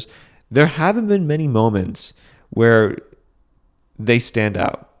 20 years. There haven't been many moments where they stand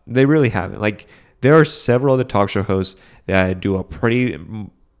out. They really haven't. There are several other talk show hosts that do a pretty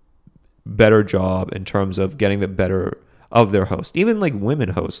better job in terms of getting the better of their host. Even women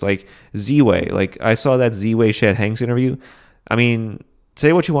hosts, like Z-Way. I saw that Z-Way Shed Hanks interview.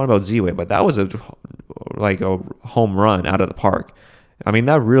 Say what you want about Z-Way, but that was a home run out of the park.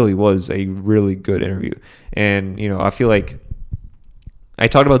 That really was a really good interview. And, I feel like I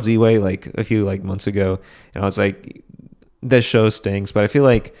talked about Z-Way a few months ago, and I was like, this show stinks. But I feel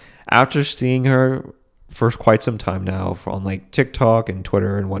like after seeing her for quite some time now on TikTok and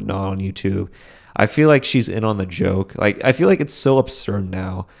Twitter and whatnot on YouTube, I feel like she's in on the joke. I feel like it's so absurd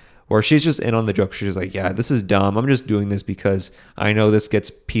now where she's just in on the joke. She's like, yeah, this is dumb. I'm just doing this because I know this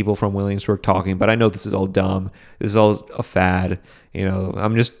gets people from Williamsburg talking, but I know this is all dumb. This is all a fad.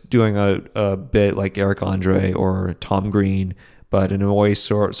 I'm just doing a bit like Eric Andre or Tom Green, but in a way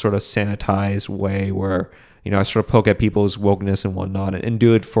sort of sanitized way where, I sort of poke at people's wokeness and whatnot and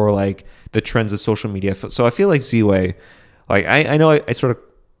do it for the trends of social media. So I feel like Z-Way, I know I sort of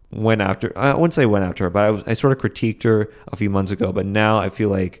went after. I wouldn't say went after her, but I sort of critiqued her a few months ago. But now I feel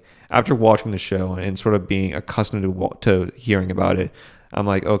like after watching the show and sort of being accustomed to hearing about it, I'm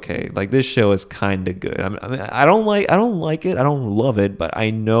like, okay, like this show is kind of good. I don't like it. I don't love it, but I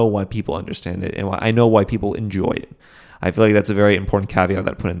know why people understand it and I know why people enjoy it. I feel like that's a very important caveat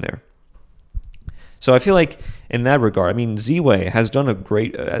that I put in there. So I feel like in that regard, I mean, Z-Way has done a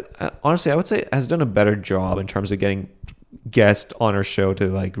great, honestly, I would say has done a better job in terms of getting guests on her show to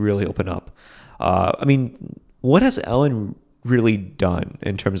like really open up. I mean, what has Ellen really done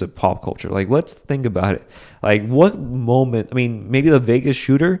in terms of pop culture? Like, let's think about it. Like, what moment? I mean, maybe the Vegas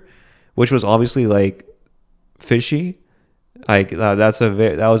shooter, which was obviously like fishy. Like that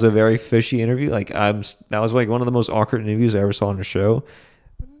was a very fishy interview. Like that was like one of the most awkward interviews I ever saw on the show,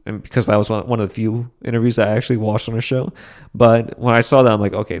 and because that was one of the few interviews I actually watched on the show. But when I saw that, I'm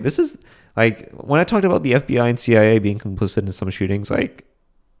like, okay, this is like when I talked about the FBI and CIA being complicit in some shootings. Like,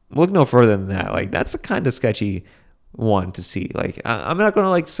 look no further than that. Like, that's a kind of sketchy one to see. Like, I'm not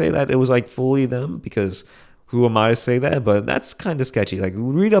gonna like say that it was like fully them, because who am I to say that? But that's kind of sketchy. Like,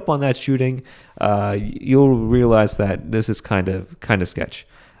 read up on that shooting, you'll realize that this is kind of sketch.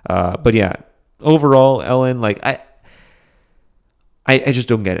 But yeah, overall, Ellen, like I just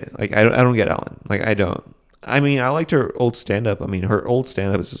don't get it. Like, I don't get Ellen. Like, I don't. I mean, I liked her old stand-up. I mean, her old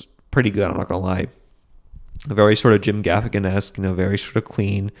stand-up is pretty good. I'm not gonna lie. Very sort of Jim Gaffigan-esque, very sort of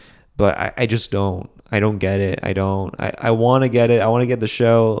clean. But I just don't. I don't get it. I don't. I want to get it. I want to get the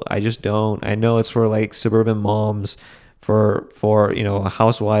show. I just don't. I know it's for like suburban moms, for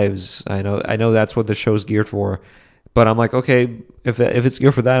housewives. I know that's what the show's geared for. But I'm like, okay, if it's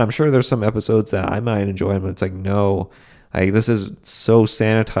geared for that, I'm sure there's some episodes that I might enjoy. But it's like, no, like this is so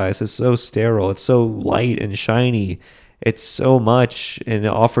sanitized. It's so sterile. It's so light and shiny. It's so much and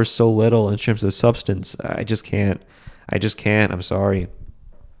it offers so little in terms of substance. I just can't. I'm sorry.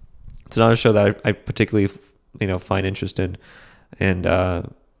 It's not a show that I particularly, find interest in, and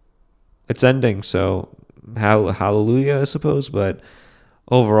it's ending. So hallelujah, I suppose. But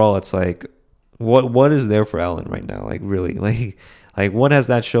overall, it's like, what is there for Ellen right now? Like, really, like what has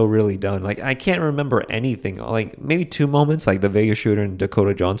that show really done? Like, I can't remember anything. Like, maybe two moments, like the Vegas shooter and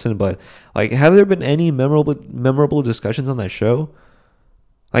Dakota Johnson. But like, have there been any memorable discussions on that show?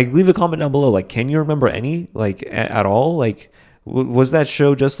 Like, leave a comment down below. Like, can you remember any, like, at all? Like, was that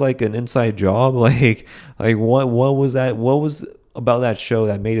show just like an inside job? Like what was that? What was about that show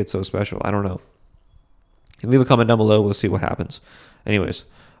that made it so special? I don't know. Leave a comment down below. We'll see what happens. Anyways,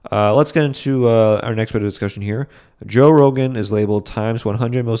 let's get into our next bit of discussion here. Joe Rogan is labeled Time's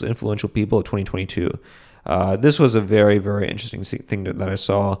 100 most influential people of 2022. This was a very, very interesting thing that I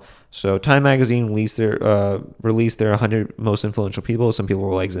saw. So Time Magazine released their 100 most influential people. Some people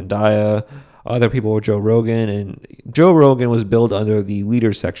were like Zendaya. Other people were Joe Rogan. And Joe Rogan was billed under the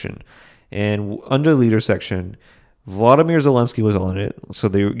leader section. And under the leader section, Vladimir Zelensky was on it. So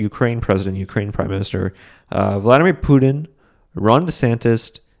the Ukraine president, Ukraine prime minister, Vladimir Putin, Ron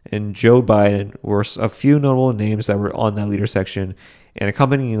DeSantis, and Joe Biden were a few notable names that were on that leader section. And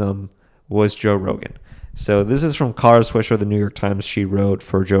accompanying them was Joe Rogan. So this is from Kara Swisher, the New York Times. She wrote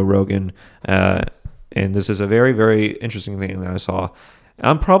for Joe Rogan. And this is a very, very interesting thing that I saw.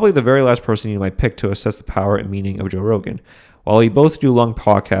 I'm probably the very last person you might pick to assess the power and meaning of Joe Rogan. While we both do long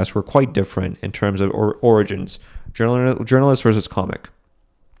podcasts, we're quite different in terms of origins. Journalist versus comic.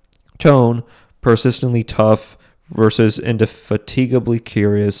 Tone, persistently tough versus indefatigably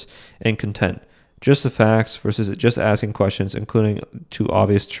curious and content. Just the facts versus just asking questions, including to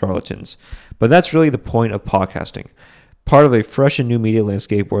obvious charlatans. But that's really the point of podcasting. Part of a fresh and new media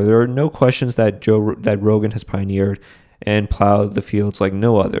landscape where there are no questions that Rogan has pioneered and plowed the fields like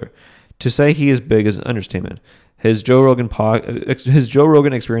no other. To say he is big is an understatement. His Joe Rogan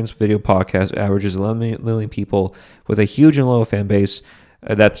Experience video podcast averages 11 million people with a huge and loyal fan base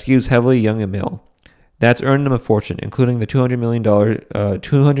that skews heavily young and male. That's earned him a fortune, including the $200 million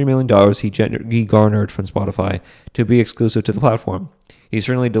he garnered from Spotify to be exclusive to the platform. He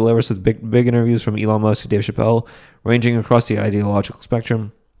certainly delivers with big interviews from Elon Musk to Dave Chappelle, ranging across the ideological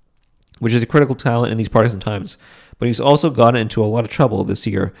spectrum, which is a critical talent in these partisan times. But he's also gotten into a lot of trouble this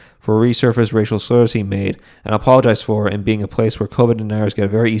year for resurfaced racial slurs he made and apologized for, and being a place where COVID deniers get a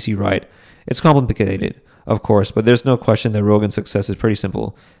very easy ride. It's complicated, of course, but there's no question that Rogan's success is pretty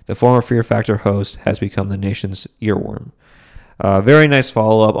simple. The former Fear Factor host has become the nation's earworm. Very nice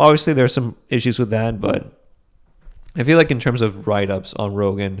follow-up. Obviously, there's some issues with that, but I feel like in terms of write-ups on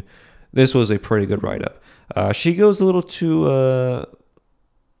Rogan, this was a pretty good write-up. She goes a little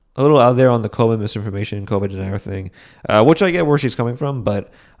out there on the COVID misinformation, COVID denier thing, which I get where she's coming from,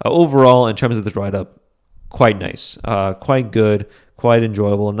 but overall, in terms of this write-up, quite nice, quite good, quite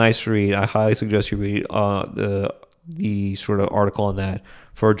enjoyable, nice read. I highly suggest you read the sort of article on that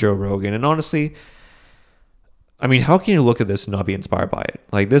for Joe Rogan. And honestly, I mean, how can you look at this and not be inspired by it?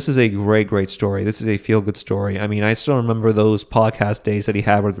 Like, this is a great, great story. This is a feel-good story. I mean, I still remember those podcast days that he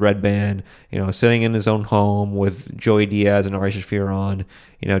had with Red Band, sitting in his own home with Joey Diaz and Ari Shafir on,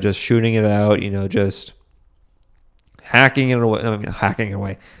 just shooting it out, just hacking it away. I mean, hacking it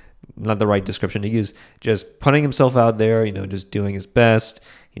away, not the right description to use. Just putting himself out there, just doing his best,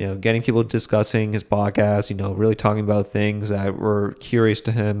 getting people discussing his podcast, really talking about things that were curious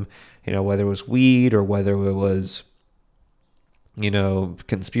to him, whether it was weed or whether it was,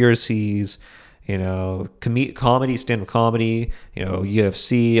 conspiracies, comedy, stand-up comedy,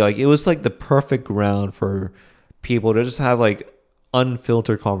 UFC. Like, it was like the perfect ground for people to just have like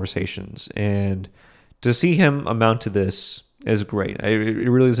unfiltered conversations. And to see him amount to this is great. It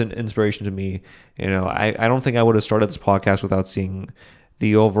really is an inspiration to me. I don't think I would have started this podcast without seeing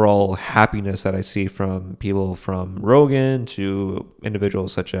the overall happiness that I see from people from Rogan to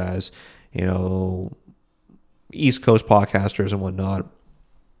individuals such as, East Coast podcasters and whatnot.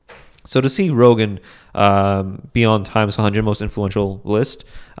 So to see Rogan be on Time's 100 most influential list,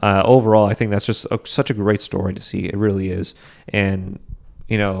 overall, I think that's just such a great story to see. It really is. And,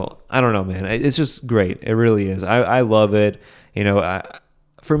 I don't know, man. It's just great. It really is. I love it.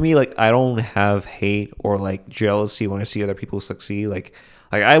 For me, like, I don't have hate or like jealousy when I see other people succeed. Like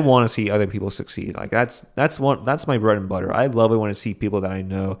I want to see other people succeed. Like that's my bread and butter. I love it when I see people that I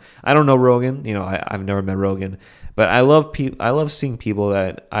know. I don't know Rogan. I've never met Rogan, but I love seeing people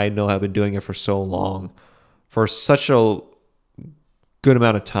that I know have been doing it for so long, for such a good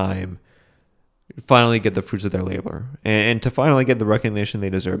amount of time, finally get the fruits of their labor and to finally get the recognition they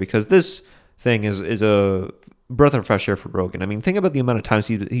deserve. Because this thing is a breath of fresh air for Rogan. I mean, think about the amount of times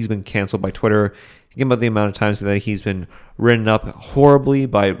he's been canceled by Twitter. Think about the amount of times that he's been written up horribly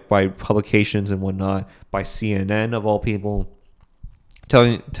by publications and whatnot, by CNN of all people,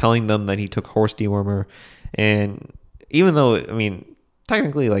 telling them that he took horse dewormer. And even though, I mean,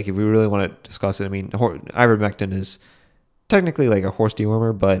 technically, like, if we really want to discuss it, I mean, ivermectin is technically like a horse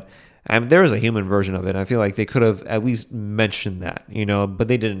dewormer, but there is a human version of it. I feel like they could have at least mentioned that, but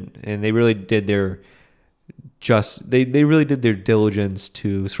they didn't. And they really did their they really did their diligence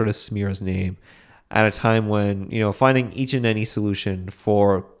to sort of smear his name at a time when, finding each and any solution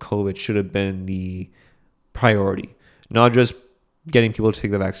for COVID should have been the priority, not just getting people to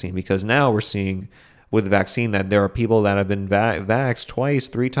take the vaccine. Because now we're seeing with the vaccine that there are people that have been vaxxed twice,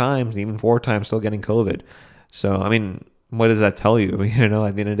 3 times, even 4 times still getting COVID. So, I mean, what does that tell you? At the end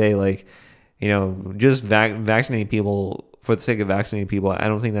of the day, like, just vaccinating people for the sake of vaccinating people, I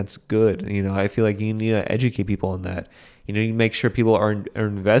don't think that's good. I feel like you need to educate people on that. You make sure people are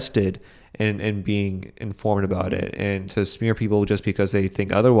invested in being informed about it. And to smear people just because they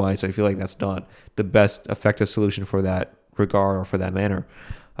think otherwise, I feel like that's not the best effective solution for that regard or for that manner.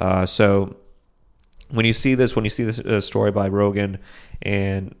 So when you see this story by Rogan,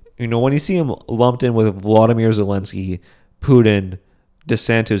 and when you see him lumped in with Vladimir Zelensky, Putin,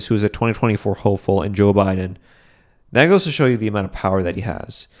 DeSantis, who's a 2024 hopeful, and Joe Biden, that goes to show you the amount of power that he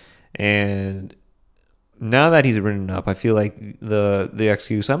has. And now that he's written up, I feel like the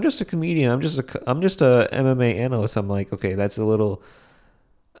excuse, I'm just a comedian, I'm just a MMA analyst. I'm like, okay, that's a little,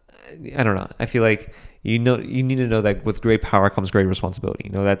 I don't know. I feel like you need to know that with great power comes great responsibility.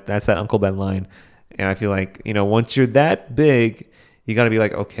 That's that Uncle Ben line. And I feel like, once you're that big, you got to be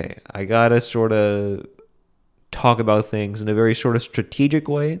like, okay, I got to sort of talk about things in a very sort of strategic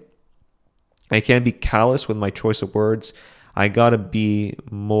way. I can't be callous with my choice of words. I got to be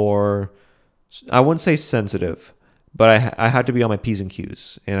more, I wouldn't say sensitive, but I had to be on my P's and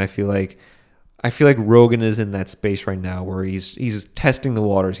Q's. And I feel like Rogan is in that space right now where he's testing the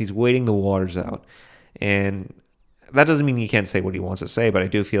waters. He's waiting the waters out. And that doesn't mean he can't say what he wants to say, but I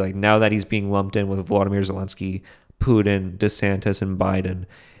do feel like now that he's being lumped in with Vladimir Zelensky, Putin, DeSantis, and Biden,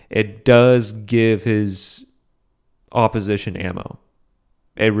 it does give his opposition ammo.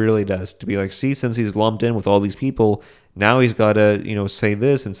 It really does. To be like, see, since he's lumped in with all these people, now he's got to, say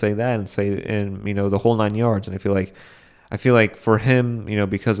this and say that and say, and, the whole 9 yards. And I feel like for him,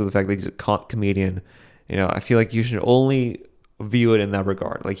 because of the fact that he's a comedian, I feel like you should only view it in that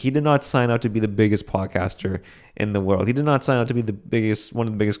regard. Like, he did not sign up to be the biggest podcaster in the world. He did not sign up to be one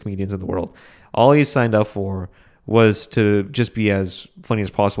of the biggest comedians in the world. All he signed up for was to just be as funny as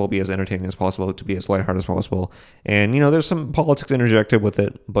possible, be as entertaining as possible, to be as lighthearted as possible. And, there's some politics interjected with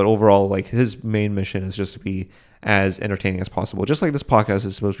it, but overall, like, his main mission is just to be as entertaining as possible. Just like this podcast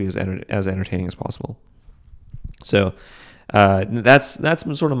is supposed to be as entertaining as possible. So, That's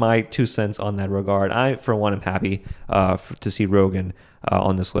sort of my 2 cents on that regard. I, for one, am happy to see Rogan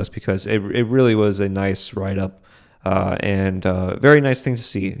on this list because it really was a nice write-up and very nice thing to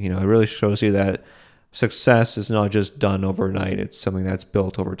see. You know, it really shows you that success is not just done overnight; it's something that's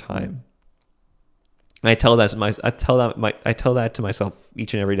built over time. I tell that to myself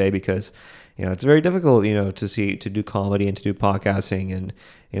each and every day because, you know, it's very difficult, you know, to do comedy and to do podcasting and,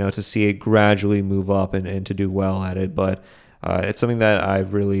 you know, to see it gradually move up and to do well at it. But it's something that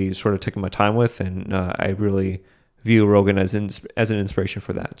I've really sort of taken my time with, and I really view Rogan as an inspiration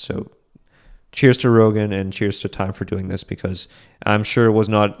for that. So cheers to Rogan and cheers to Time for doing this, because I'm sure it was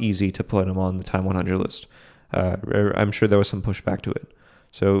not easy to put him on the Time 100 list. I'm sure there was some pushback to it.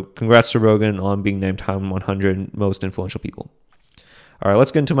 So congrats to Rogan on being named Time 100 most influential people. All right, let's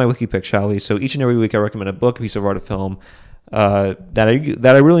get into my wiki pick, shall we? So each and every week I recommend a book, a piece of art, a film that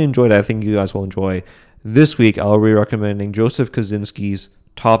I really enjoyed. I think you guys will enjoy. This week I'll be recommending Joseph Kosinski's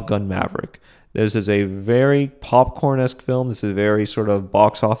Top Gun Maverick. This is a very popcorn-esque film. This is a very sort of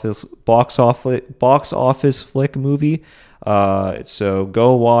box office flick movie. So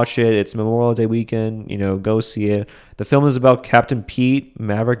go watch it. It's Memorial Day weekend. You know, go see it. The film is about Captain Pete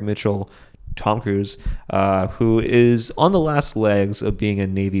Maverick Mitchell, Tom Cruise, who is on the last legs of being a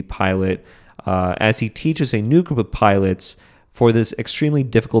Navy pilot, as he teaches a new group of pilots for this extremely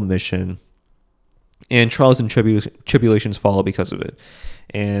difficult mission, and trials and tribulations follow because of it.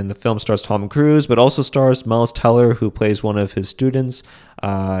 And the film stars Tom Cruise, but also stars Miles Teller, who plays one of his students,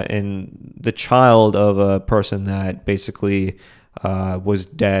 and the child of a person that basically was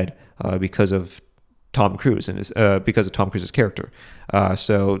dead because of Tom Cruise and because of Tom Cruise's character.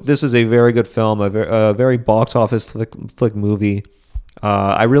 So this is a very good film, a very box office flick movie.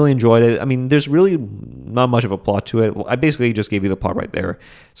 I really enjoyed it. I mean, there's really not much of a plot to it. I basically just gave you the plot right there.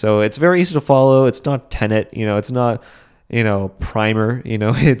 So it's very easy to follow. It's not Tenet, you know, it's not, you know, Primer, you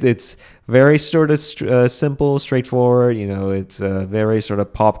know, it's very sort of simple, straightforward, you know, it's a very sort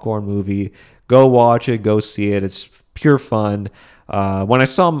of popcorn movie. Go watch it, go see it. It's pure fun. When I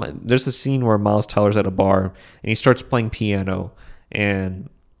saw him, there's a scene where Miles Teller's at a bar and he starts playing piano. And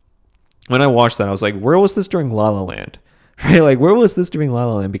when I watched that, I was like, where was this during La La Land? Right? Like, where was this during La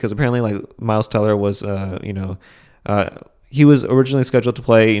La Land? Because apparently, like, Miles Teller was, he was originally scheduled to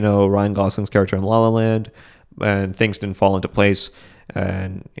play, you know, Ryan Gosling's character in La La Land, and things didn't fall into place.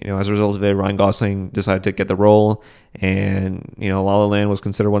 And, you know, as a result of it, Ryan Gosling decided to get the role. And, you know, La La Land was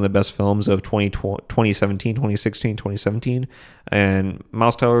considered one of the best films of 2017, 2016, 2017. And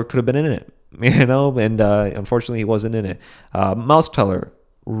Miles Teller could have been in it, you know, and unfortunately he wasn't in it. Miles Teller,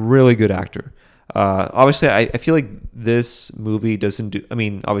 really good actor. Obviously, I feel like this movie doesn't do, I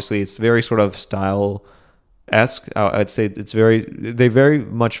mean, obviously it's very sort of style-esque. I'd say they very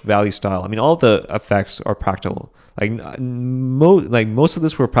much value style. I mean, all the effects are practical. Like most of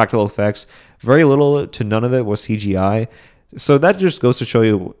this were practical effects. Very little to none of it was CGI. So that just goes to show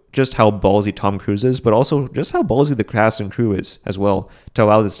you just how ballsy Tom Cruise is, but also just how ballsy the cast and crew is as well to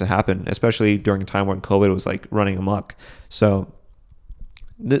allow this to happen, especially during a time when COVID was like running amok. So,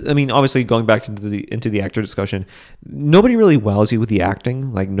 I mean, obviously, going back into the actor discussion, nobody really wows you with the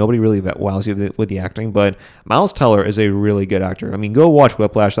acting. Like, nobody really wows you with the acting. But Miles Teller is a really good actor. I mean, go watch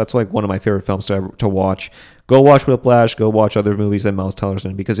Whiplash. That's like one of my favorite films to watch. Go watch Whiplash. Go watch other movies that Miles Teller's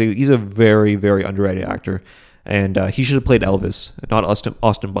in, because he's a very, very underrated actor. And he should have played Elvis, not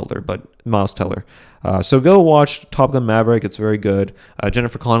Austin Butler, but Miles Teller. So go watch Top Gun Maverick. It's very good.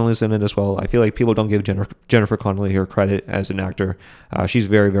 Jennifer Connelly's in it as well. I feel like people don't give Jennifer Connelly her credit as an actor. She's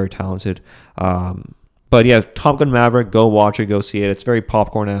very, very talented. But yeah, Top Gun Maverick, go watch it, go see it. It's very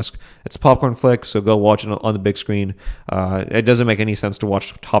popcorn-esque. It's a popcorn flick, so go watch it on the big screen. It doesn't make any sense to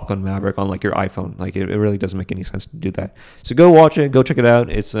watch Top Gun Maverick on like your iPhone. Like it really doesn't make any sense to do that. So go watch it, go check it out.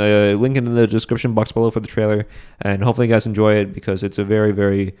 It's a link in the description box below for the trailer, and hopefully you guys enjoy it, because it's a very,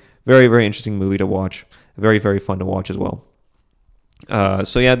 very, very, very interesting movie to watch. Very, very fun to watch as well.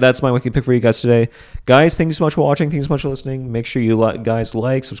 So yeah, that's my wiki pick for you guys today. Guys, thank you so much for watching. Thank you so much for listening. Make sure you guys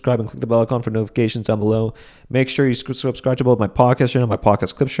like, subscribe, and click the bell icon for notifications down below. Make sure you subscribe to both my podcast channel, my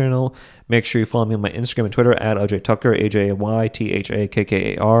podcast clips channel. Make sure you follow me on my Instagram and Twitter at Ajay Thakkar,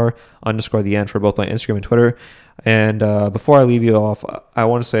 AJayThakkar _ the end for both my Instagram and Twitter. And before I leave you off, I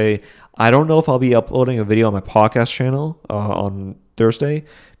want to say I don't know if I'll be uploading a video on my podcast channel on Thursday,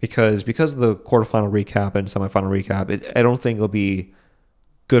 because of the quarterfinal recap and semifinal recap. I don't think it'll be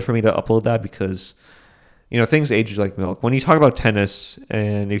good for me to upload that, because, you know, things age like milk. When you talk about tennis,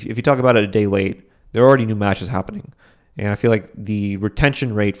 and if you talk about it a day late, there are already new matches happening. And I feel like the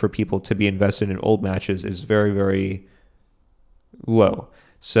retention rate for people to be invested in old matches is very, very low.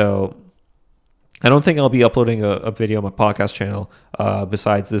 So I don't think I'll be uploading a video on my podcast channel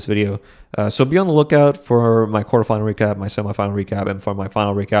besides this video. So be on the lookout for my quarterfinal recap, my semifinal recap, and for my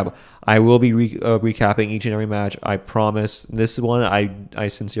final recap. I will be recapping each and every match. I promise. This one, I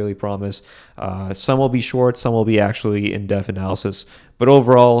sincerely promise. Some will be short, some will be actually in-depth analysis. But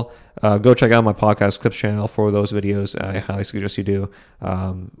overall, go check out my podcast clips channel for those videos. I highly suggest you do.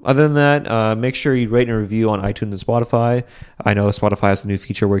 Other than that, make sure you rate and review on iTunes and Spotify. I know Spotify has a new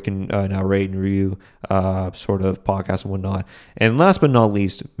feature where you can now rate and review sort of podcasts and whatnot. And last but not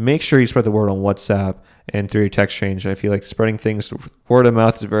least, make sure you spread the word on WhatsApp and through your text exchange. I feel like spreading things word of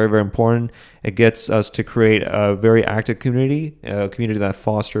mouth is very, very important. It gets us to create a very active community, a community that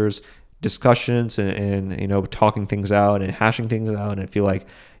fosters discussions and talking things out and hashing things out. And I feel like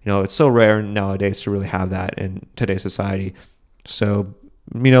it's so rare nowadays to really have that in today's society. So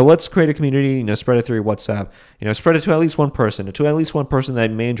let's create a community, spread it through your WhatsApp, spread it to at least one person,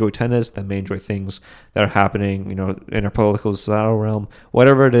 that may enjoy tennis, that may enjoy things that are happening, in our political societal realm,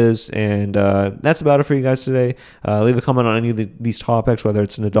 whatever it is. And that's about it for you guys today. Leave a comment on any of these topics, whether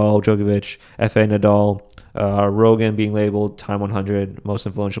it's Nadal, Djokovic, FA Nadal, Rogan being labeled Time 100 most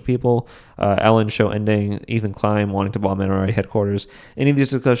influential people, Ellen's show ending, Ethan Klein wanting to bomb NRA headquarters. Any of these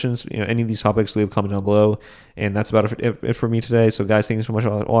discussions, any of these topics, leave a comment down below. And that's about it for me today. So guys, thank you so much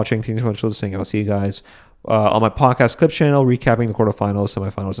for watching. Thank you so much for listening. I'll see you guys on my podcast clip channel, recapping the quarterfinals,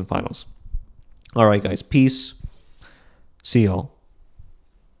 semifinals, and finals. All right, guys. Peace. See y'all.